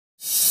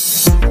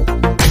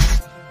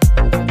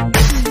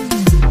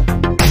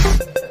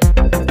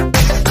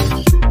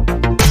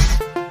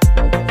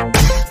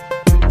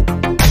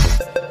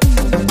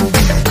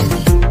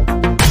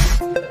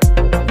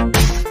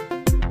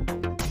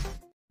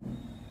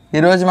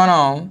ఈరోజు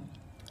మనం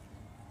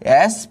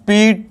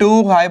sp2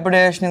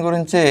 hybridisation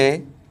గురించి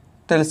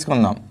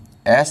తెలుసుకుందాం.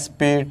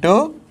 sp2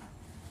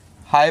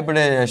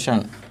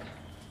 hybridisation.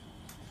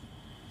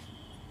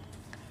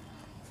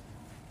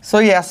 సో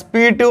ఈ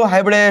sp2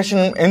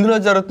 హైబ్రిడేషన్ ఎందులో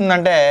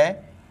జరుగుతుందంటే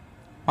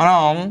మనం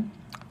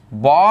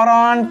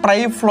boron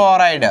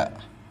trifluoride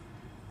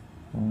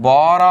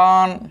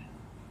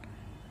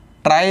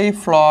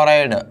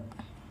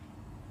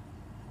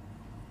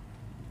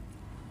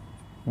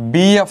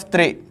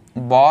BF3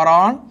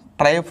 boron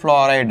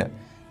trifluoride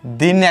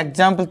దీన్ని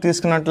ఎగ్జాంపుల్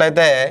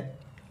తీసుకున్నట్లయితే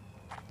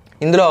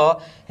ఇందులో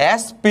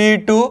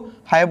sp2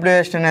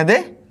 హైబ్రిడేషన్ అనేది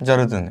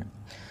జరుగుతుంది.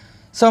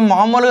 సో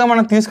మామూలుగా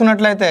మనం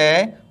తీసుకున్నట్లయితే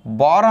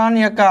బోరాన్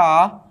యొక్క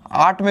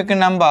ఆటమిక్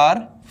నెంబర్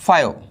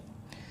 5.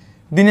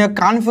 దీని యొక్క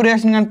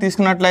కాన్ఫిగరేషన్ కానీ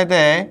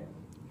తీసుకున్నట్లయితే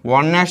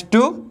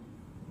 1s2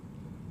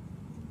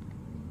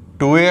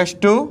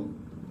 2s2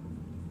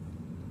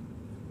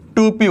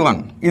 2p1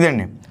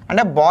 ఇదండి.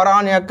 అంటే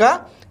బోరాన్ యొక్క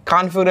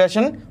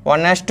configuration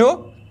 1s2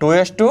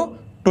 2s2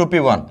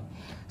 2p1.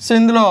 So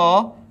ఇందులో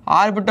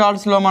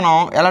ఆర్బిటాల్స్లో మనం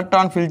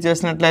ఎలక్ట్రాన్ ఫిల్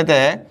చేసినట్లయితే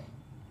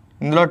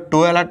ఇందులో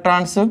 2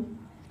 ఎలక్ట్రాన్స్,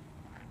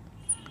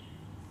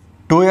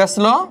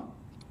 2sలో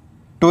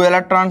 2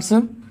 ఎలక్ట్రాన్స్,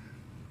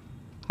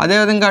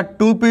 అదేవిధంగా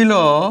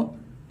 2pలో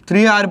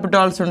 3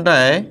 ఆర్బిటాల్స్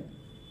ఉంటాయి.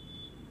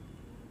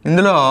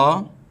 ఇందులో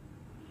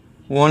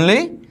ఓన్లీ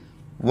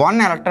 1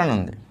 ఎలక్ట్రాన్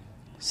ఉంది.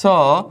 So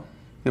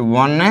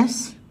 1s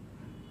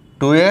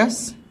 2s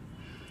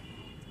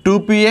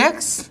 2px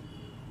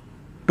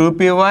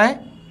 2py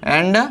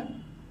and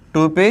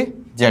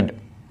 2pz.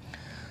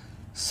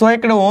 So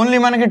ఇక్కడ ఓన్లీ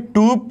మనకి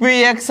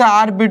 2px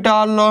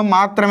ఆర్బిటాల్లో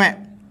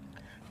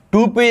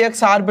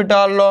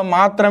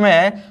మాత్రమే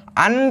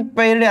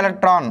అన్పైర్డ్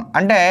ఎలక్ట్రాన్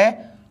అంటే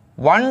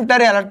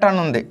ఒంటరి ఎలక్ట్రాన్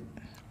ఉంది,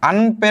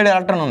 అన్పైర్డ్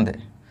ఎలక్ట్రాన్ ఉంది.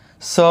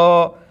 సో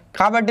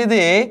కాబట్టి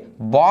ఇది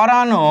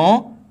బోరాను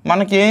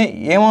మనకి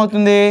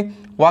ఏమవుతుంది,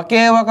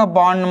 ఒకే ఒక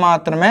బాండ్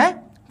మాత్రమే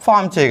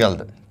ఫామ్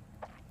చేయగలదు.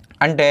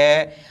 అంటే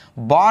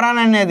బోరాన్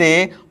అనేది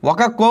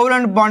ఒక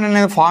కోవలెంట్ బాండ్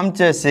అనేది ఫామ్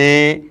చేసి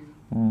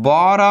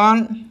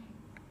బోరాన్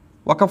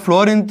ఒక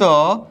ఫ్లోరిన్తో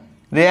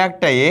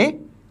రియాక్ట్ అయ్యి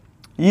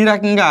ఈ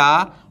రకంగా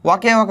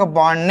ఒకే ఒక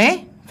బాండ్ని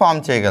ఫామ్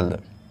చేయగలదు.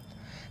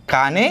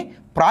 కానీ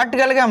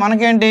ప్రాక్టికల్గా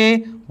మనకేంటి,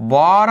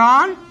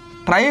 బోరాన్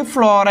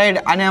ట్రైఫ్లోరైడ్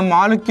అనే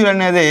మాలిక్యూల్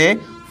అనేది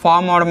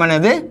ఫామ్ అవడం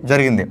అనేది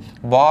జరిగింది.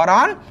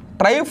 బోరాన్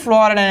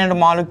ట్రైఫ్లోరైడ్ అనే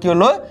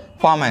మాలిక్యూల్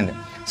ఫామ్ అయింది.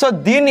 సో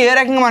దీన్ని ఏ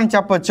రకంగా మనం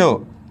చెప్పొచ్చు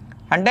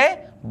అంటే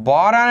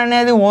బోరాన్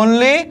అనేది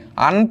ఓన్లీ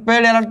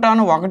అన్పైర్డ్ ఎలక్ట్రాన్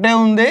ఒకటే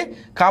ఉంది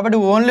కాబట్టి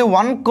ఓన్లీ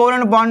 1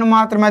 కోవలెంట్ బాండ్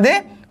మాత్రమే అది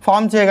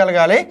ఫామ్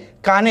చేయగలగాలి.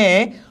 కానీ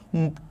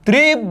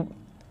 3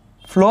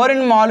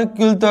 ఫ్లోరిన్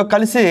మాలిక్యూల్తో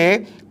కలిసి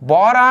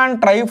బోరాన్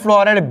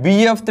ట్రైఫ్లోరైడ్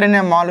BF3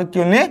 అనే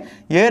మాలిక్యూల్ని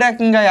ఏ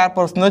రకంగా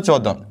ఏర్పరుస్తుందో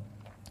చూద్దాం.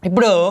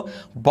 ఇప్పుడు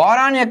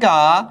బోరాన్ యొక్క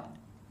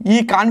ఈ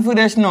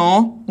కాన్ఫిగరేషను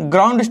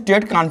గ్రౌండ్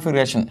స్టేట్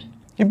కాన్ఫిగరేషన్.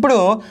 ఇప్పుడు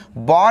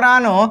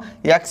బోరాను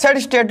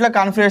ఎక్సైడ్ స్టేట్లో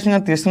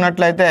కాన్ఫిగరేషన్గా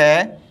తీసుకున్నట్లయితే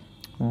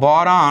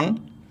boron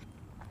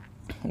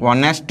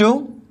 1s2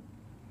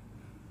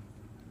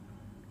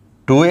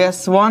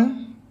 2s1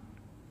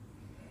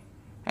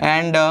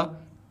 and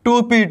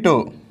 2p2.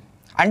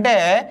 అంటే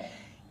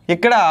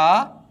ఇక్కడ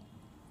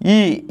ఈ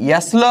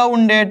ఎస్లో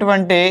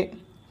ఉండేటువంటి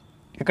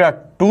ఇక్కడ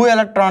 2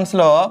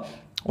 ఎలక్ట్రాన్స్లో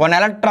 1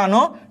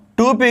 ఎలక్ట్రాను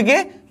 2pకి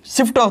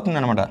షిఫ్ట్ అవుతుంది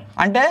అనమాట.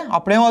 అంటే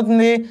అప్పుడు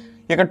ఏమవుతుంది,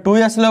 ఇక్కడ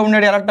 2sలో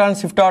ఉండే ఎలక్ట్రాన్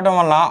షిఫ్ట్ అవడం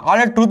వల్ల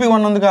ఆల్రెడీ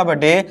 2p1 ఉంది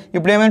కాబట్టి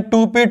ఇప్పుడు ఏమైంది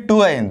 2p2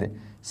 అయింది.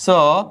 సో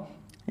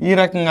ఈ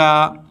రకంగా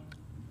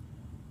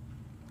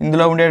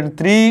ఇందులో ఉండే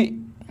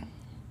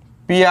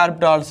 3p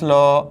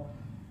ఆర్బిటాల్స్లో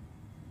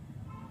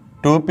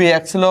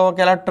 2pxలో ఒక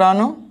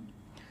ఎలక్ట్రాను,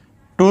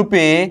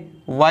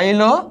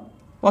 2pyలో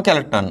ఒక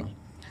ఎలక్ట్రాను,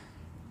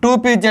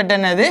 2pz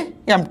అనేది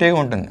ఎంటీగా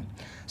ఉంటుంది.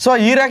 సో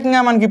ఈ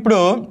రకంగా మనకి ఇప్పుడు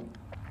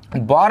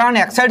బోరాన్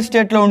ఎక్సైడ్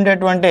స్టేట్లో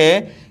ఉండేటువంటి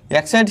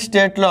ఎక్సైడ్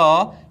స్టేట్లో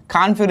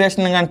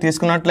కాన్ఫిగరేషన్ కానీ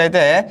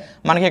తీసుకున్నట్లయితే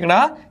మనకి ఇక్కడ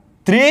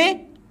 3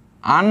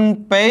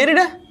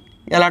 అన్పైర్డ్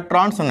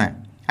ఎలక్ట్రాన్స్ ఉన్నాయి.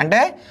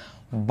 అంటే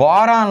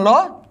బోరాన్లో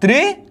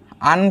 3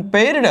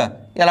 అన్పైర్డ్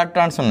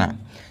ఎలక్ట్రాన్స్ ఉన్నాయి.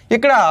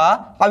 ఇక్కడ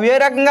అవి ఏ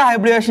రకంగా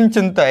హైబ్రిడేషన్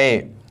చెందుతాయి.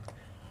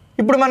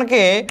 ఇప్పుడు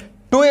మనకి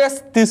 2s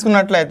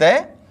తీసుకున్నట్లయితే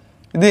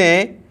ఇది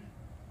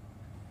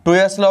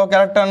 2sలో ఒక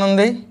ఎలక్ట్రాన్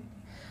ఉంది.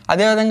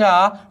 అదేవిధంగా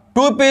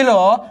 2pలో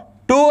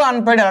 2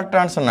 అన్పైర్డ్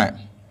ఎలక్ట్రాన్స్ ఉన్నాయి.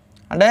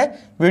 అంటే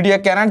వీటి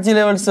యొక్క ఎనర్జీ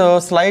లెవెల్స్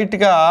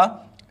స్లైట్గా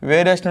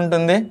వేరియేషన్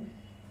ఉంటుంది.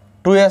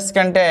 2s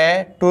కంటే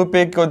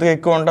 2pకి కొద్దిగా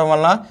ఎక్కువ ఉండటం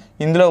వల్ల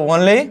ఇందులో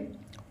ఓన్లీ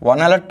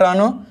 1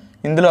 ఎలక్ట్రాను,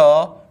 ఇందులో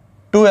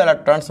 2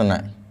 ఎలక్ట్రాన్స్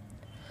ఉన్నాయి.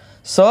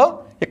 సో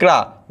ఇక్కడ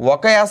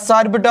ఒక s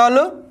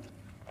ఆర్బిటాలు,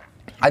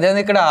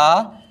 అదేవిధంగా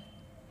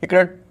ఇక్కడ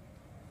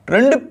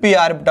 2 p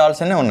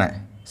ఆర్బిటాల్స్ అనేవి ఉన్నాయి.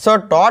 సో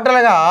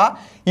టోటల్గా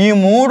ఈ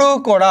 3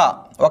 కూడా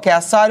ఒక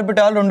s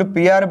ఆర్బిటాల్ 2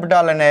 p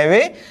ఆర్బిటాల్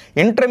అనేవి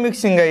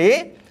ఇంటర్మిక్సింగ్ అయ్యి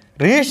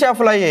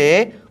రీషఫల్ అయ్యి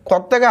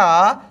కొత్తగా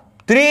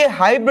 3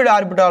 హైబ్రిడ్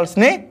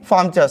ఆర్బిటాల్స్ని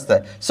ఫామ్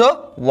చేస్తాయి. సో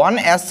 1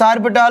 s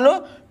ఆర్బిటాలు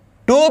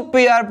 2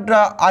 p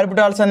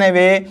ఆర్బిటాల్స్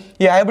అనేవి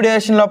ఈ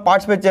హైబ్రిడేషన్లో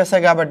పార్టిసిపేట్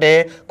చేస్తాయి. కాబట్టి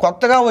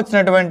కొత్తగా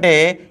వచ్చినటువంటి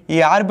ఈ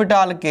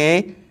ఆర్బిటాల్కి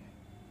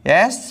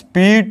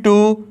sp2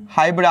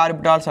 హైబ్రిడ్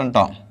ఆర్బిటాల్స్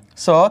అంటాం.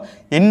 సో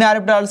ఎన్ని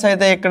ఆర్బిటాల్స్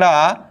అయితే ఇక్కడ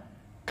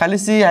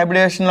కలిసి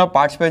హైబ్రిడేషన్లో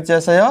పార్టిసిపేట్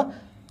చేసాయో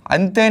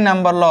అంతే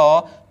నెంబర్లో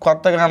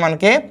కొత్తగా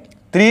మనకి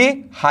 3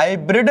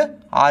 హైబ్రిడ్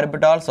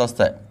ఆర్బిటాల్స్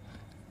వస్తాయి.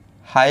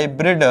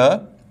 Hybrid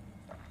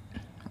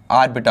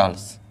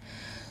orbitals.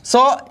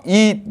 సో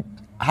ఈ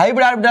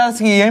హైబ్రిడ్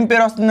ఆర్బిటాల్స్కి ఏం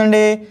పేరు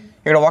వస్తుందండి?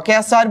 ఇక్కడ ఒక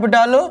s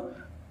ఆర్బిటాలు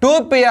 2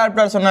 p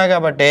ఆర్బిటాల్స్ ఉన్నాయి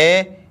కాబట్టి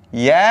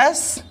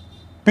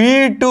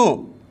sp2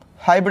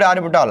 హైబ్రిడ్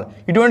ఆర్బిటాల్.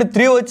 ఇటువంటి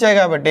 3 వచ్చాయి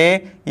కాబట్టి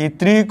ఈ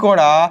 3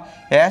 కూడా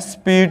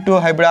sp2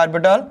 hybrid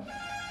orbital,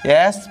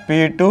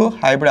 sp2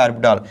 hybrid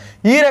orbital.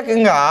 ఈ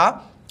రకంగా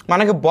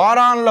మనకి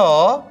బోరాన్లో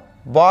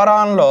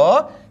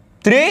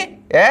 3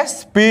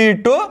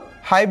 sp2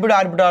 హైబ్రిడ్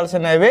ఆర్బిటాల్స్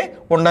అనేవి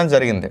ఉండడం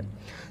జరిగింది.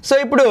 సో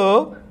ఇప్పుడు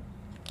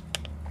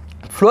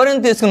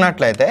ఫ్లోరిన్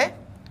తీసుకున్నట్లయితే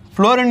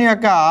ఫ్లోరిన్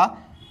యొక్క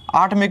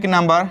atomic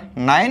number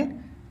 9,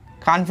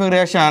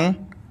 configuration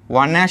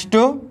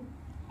 1s2,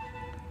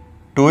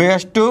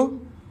 2s2,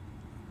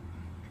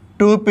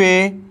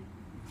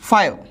 2p5.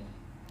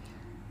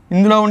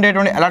 ఇందులో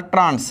ఉండేటువంటి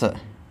electrons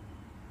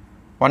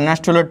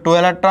 1s2లో 2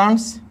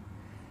 electrons,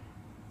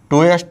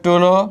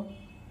 2s2లో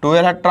 2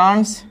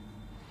 electrons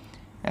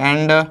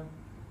and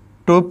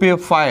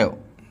 2p5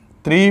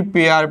 3p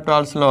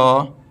ఆర్బిటాల్స్లో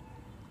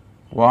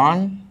 1,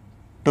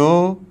 2,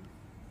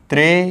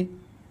 3,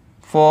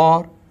 4,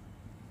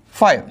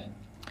 5.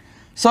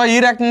 So ఈ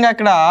రకంగా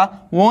ఇక్కడ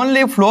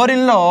ఓన్లీ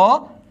ఫ్లోరిన్లో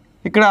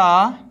ఇక్కడ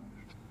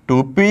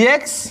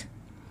 2px,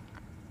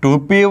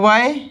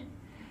 2py,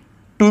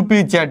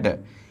 2pz.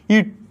 ఈ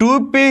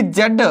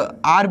 2pz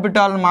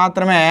ఆర్బిటాల్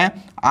మాత్రమే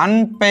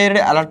అన్పైర్డ్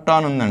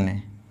ఎలక్ట్రాన్ ఉందండి.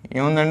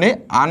 ఏముందండి?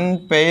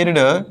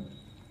 Unpaired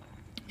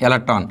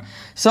electron.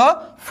 So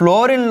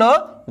ఫ్లోరిన్లో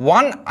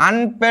 1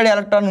 unpaired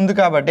electron ఉంది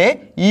కాబట్టి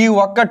ఈ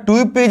ఒక్క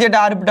 2pz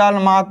ఆర్బిటాల్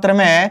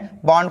మాత్రమే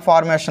బాండ్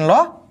ఫార్మేషన్లో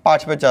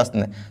పార్టిసిపేట్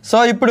చేస్తుంది. సో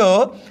ఇప్పుడు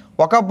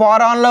ఒక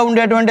బోరాన్లో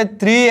ఉండేటువంటి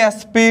 3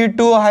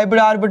 sp2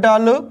 హైబ్రిడ్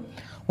ఆర్బిటాలు,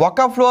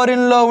 ఒక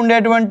ఫ్లోరిన్లో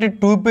ఉండేటువంటి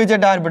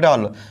 2pz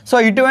ఆర్బిటాలు. సో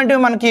ఇటువంటివి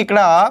మనకి ఇక్కడ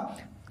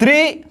 3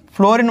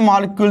 ఫ్లోరిన్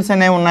మాలిక్యూల్స్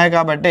అనేవి ఉన్నాయి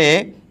కాబట్టి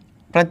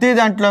ప్రతి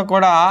దాంట్లో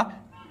కూడా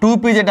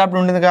 2pz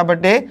ఆర్బిటాల్ ఉంటుంది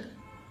కాబట్టి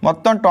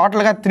మొత్తం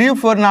టోటల్గా 3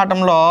 ఫ్లోరిన్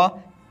ఆటంలో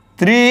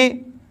 3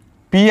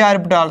 p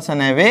ఆర్బిటాల్స్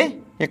అనేవి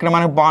ఇక్కడ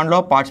మనకి బాండ్లో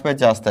పార్టిసిపేట్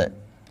చేస్తాయి.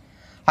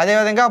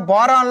 అదేవిధంగా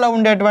బోరాన్లో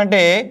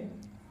ఉండేటువంటి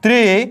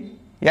 3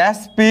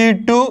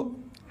 sp2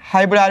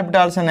 హైబ్రిడ్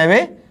ఆర్బిటాల్స్ అనేవి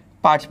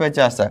పార్టిసిపేట్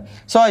చేస్తాయి.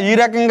 సో ఈ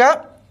రకంగా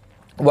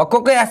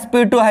ఒక్కొక్క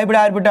sp2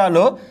 హైబ్రిడ్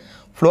ఆర్బిటాలు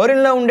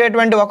ఫ్లోరిన్లో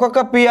ఉండేటువంటి ఒక్కొక్క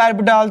p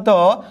ఆర్బిటాల్తో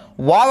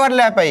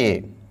ఓవర్లాప్ అయ్యి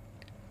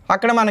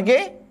అక్కడ మనకి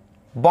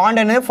బాండ్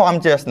అనేది ఫామ్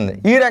చేస్తుంది.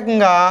 ఈ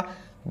రకంగా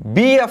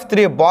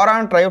BF3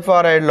 బోరాన్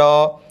ట్రైఫ్లోరైడ్లో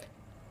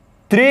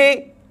 3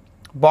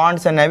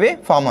 బాండ్స్ అనేవి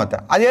ఫామ్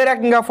అవుతాయి. అదే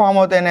రకంగా ఫామ్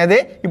అవుతాయి అనేది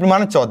ఇప్పుడు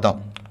మనం చూద్దాం.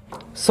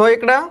 సో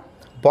ఇక్కడ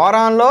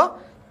బోరాన్లో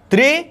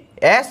 3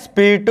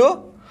 sp2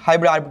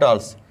 హైబ్రిడ్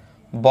ఆర్బిటాల్స్.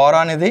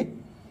 బోరాన్ ఇది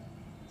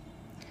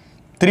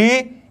 3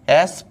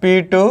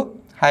 sp2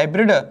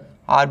 hybrid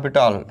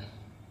orbital.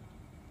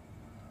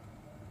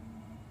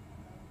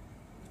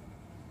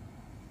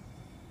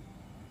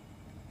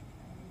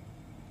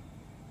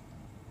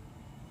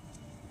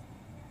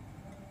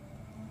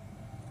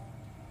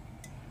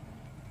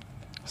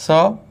 So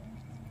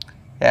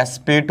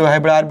sp2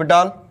 hybrid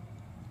orbital,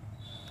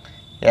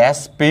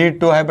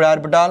 sp2 hybrid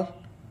orbital,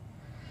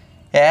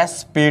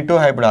 sp2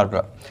 hybrid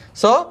orbital.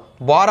 So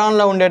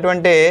బోరాన్లో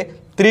ఉండేటువంటి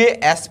 3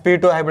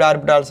 sp2 హైబ్రిడ్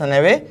ఆర్బిటాల్స్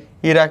అనేవి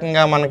ఈ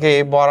రకంగా మనకి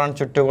బోరాన్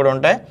చుట్టూ కూడా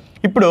ఉంటాయి.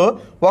 ఇప్పుడు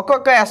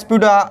ఒక్కొక్క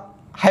sp2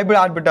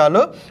 హైబ్రిడ్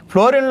ఆర్బిటాలు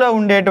ఫ్లోరిన్లో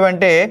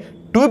ఉండేటువంటి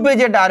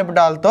 2pz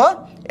ఆర్బిటాల్తో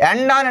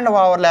end on end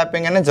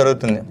overlapping అనేది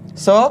జరుగుతుంది.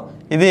 సో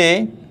ఇది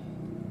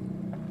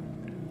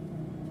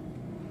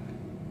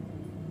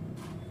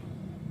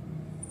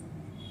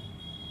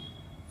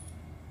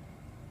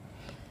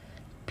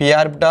p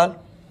orbital,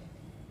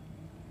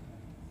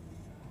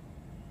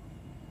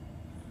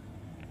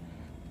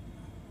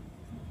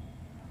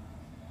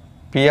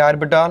 p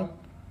orbital,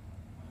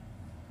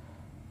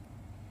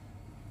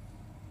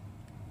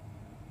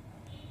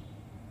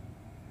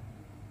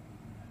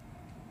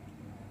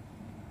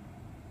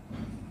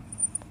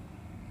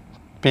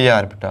 p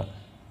orbital.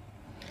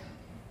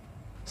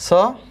 So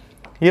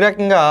ఈ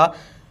రకంగా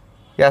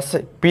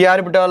p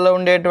ఆర్బిటాల్లో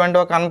ఉండేటువంటి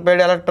ఒక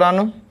అన్పైర్డ్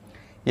ఎలక్ట్రాను,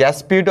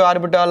 sp2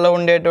 ఆర్బిటాల్లో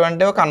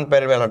ఉండేటువంటి ఒక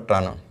అన్పైర్డ్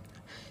ఎలక్ట్రాను,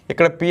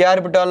 ఇక్కడ p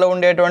ఆర్బిటాల్లో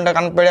ఉండేటువంటి ఒక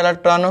అన్పైర్డ్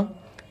ఎలక్ట్రాను,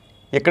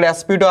 ఇక్కడ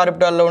sp2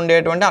 ఆర్బిటాల్లో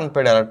ఉండేటువంటి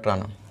అన్పైర్డ్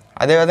ఎలక్ట్రాను.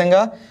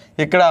 అదేవిధంగా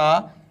ఇక్కడ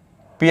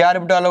p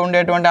ఆర్బిటాల్లో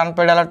ఉండేటువంటి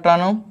అన్పైర్డ్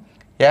ఎలక్ట్రాను,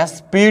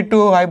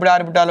 sp2 హైబ్రిడ్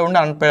ఆర్బిటాల్లో ఉండే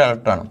అన్పైర్డ్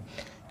ఎలక్ట్రాను.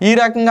 ఈ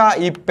రకంగా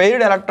ఈ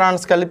పెయిర్డ్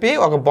ఎలక్ట్రాన్స్ కలిపి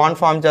ఒక బాండ్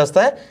ఫామ్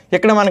చేస్తాయి.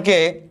 ఇక్కడ మనకి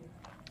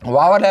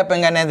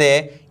ఓవర్లాపింగ్ అనేది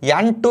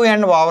end to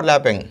end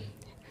overlapping,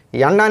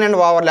 end on end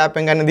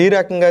overlapping అనేది ఈ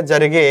రకంగా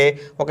జరిగి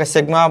ఒక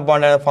సిగ్మా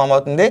బాండ్ అనేది ఫామ్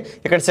అవుతుంది.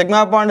 ఇక్కడ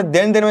సిగ్మా బాండ్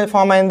దేని మీద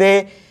ఫామ్ అయింది?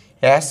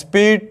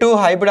 sp2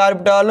 hybrid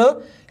orbital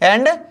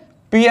and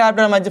p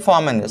orbital మధ్య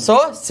ఫామ్ అయింది. So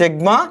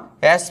sigma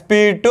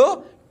sp2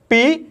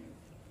 p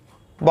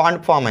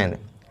bond form అయింది.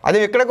 అదే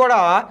ఇక్కడ కూడా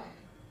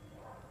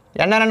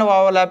NN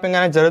ఓవర్లాపింగ్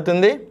అనేది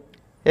జరుగుతుంది.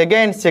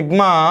 Again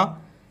sigma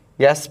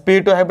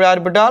sp2 hybrid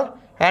orbital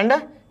and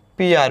p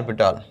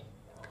orbital.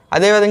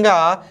 అదేవిధంగా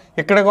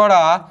ఇక్కడ కూడా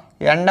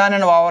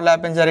NN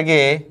ఓవర్లాపింగ్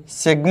జరిగి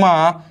సిగ్మా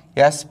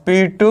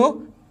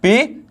sp2p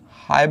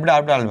హైబ్రిడ్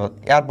ఆర్బిటాల్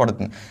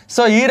ఏర్పడుతుంది.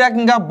 సో ఈ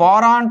రకంగా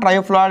బోరాన్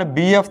ట్రైఫ్లాయిడ్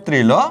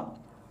BF3లో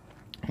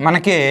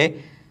మనకి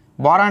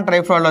బోరాన్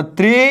ట్రైఫ్లాయిడ్లో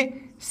 3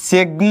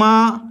 సిగ్మా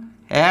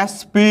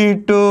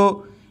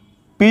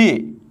sp2p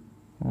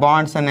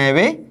బాండ్స్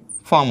అనేవి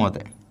ఫామ్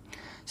అవుతాయి.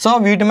 సో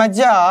వీటి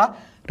మధ్య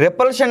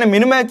రిపల్షన్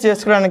మినిమైజ్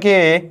చేసుకోవడానికి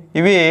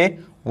ఇవి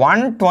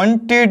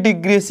 120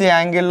 degrees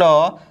యాంగిల్లో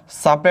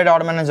సపరేట్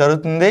అవడం అనేది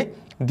జరుగుతుంది.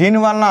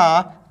 దీనివల్ల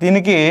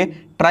దీనికి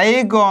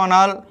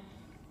ట్రైగోనల్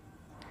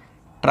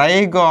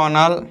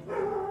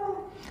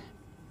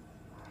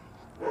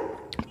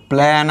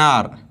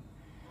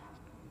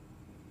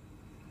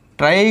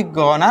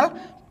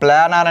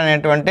ప్లానార్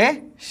అనేటువంటి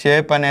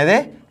షేప్ అనేది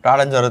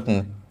రావడం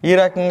జరుగుతుంది. ఈ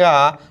రకంగా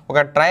ఒక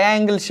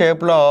ట్రయాంగిల్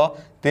షేప్లో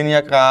దీని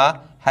యొక్క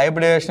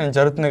హైబ్రిడేషన్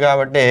జరుగుతుంది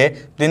కాబట్టి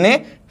దీన్ని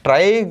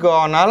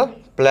ట్రైగోనల్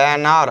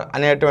ప్లానార్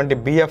అనేటువంటి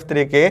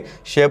BF3కి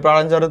షేప్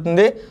రావడం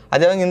జరుగుతుంది.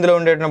 అదేవిధంగా ఇందులో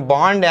ఉండేటువంటి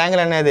బాండ్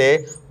యాంగిల్ అనేది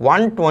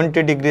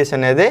 120 degrees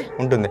అనేది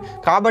ఉంటుంది.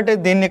 కాబట్టి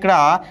దీన్ని ఇక్కడ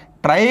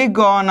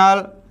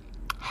ట్రైగోనల్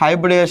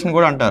హైబ్రిడేషన్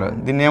కూడా అంటారు.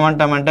 దీన్ని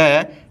ఏమంటామంటే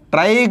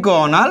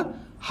ట్రైగోనల్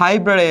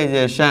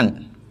హైబ్రిడైజేషన్.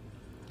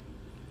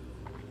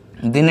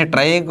 దీన్ని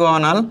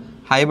ట్రైగోనల్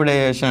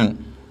హైబ్రిడైజేషన్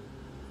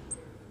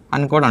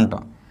అని కూడా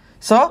అంటాం.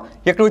 సో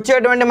ఇక్కడ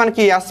వచ్చేటువంటి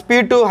మనకి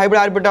sp2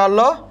 హైబ్రిడ్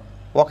ఆర్బిటాల్లో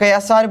ఒక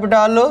s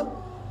orbital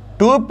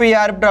 2 p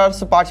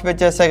orbitals participate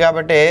చేస్తాయి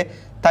కాబట్టి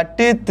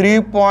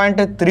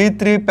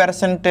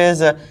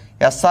 33.33%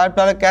 s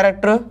ఆర్బిటాల్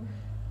క్యారెక్టర్.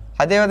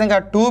 అదేవిధంగా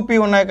 2p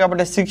ఉన్నాయి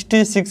కాబట్టి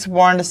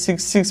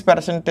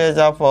 66.66%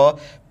 ఆఫ్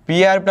p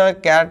ఆర్బిటాల్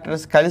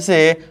క్యారెక్టర్స్ కలిసి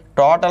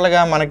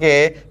టోటల్గా మనకి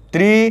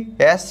 3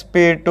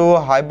 sp2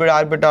 హైబ్రిడ్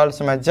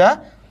ఆర్బిటాల్స్ మధ్య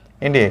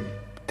ఏంటి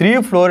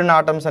 3 ఫ్లోరిన్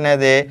ఆటమ్స్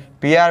అనేది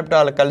p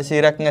ఆర్బిటాల్ కలిసి ఈ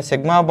రకంగా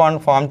సిగ్మా బాండ్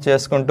ఫామ్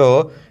చేసుకుంటూ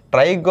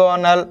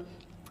ట్రైగోనల్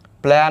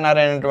ప్లానర్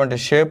అనేటువంటి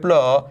షేప్లో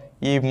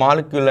ఈ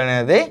మాలిక్యూల్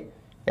అనేది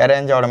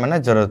అరేంజ్ అవ్వడం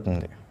అనేది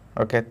జరుగుతుంది.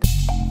 ఓకే.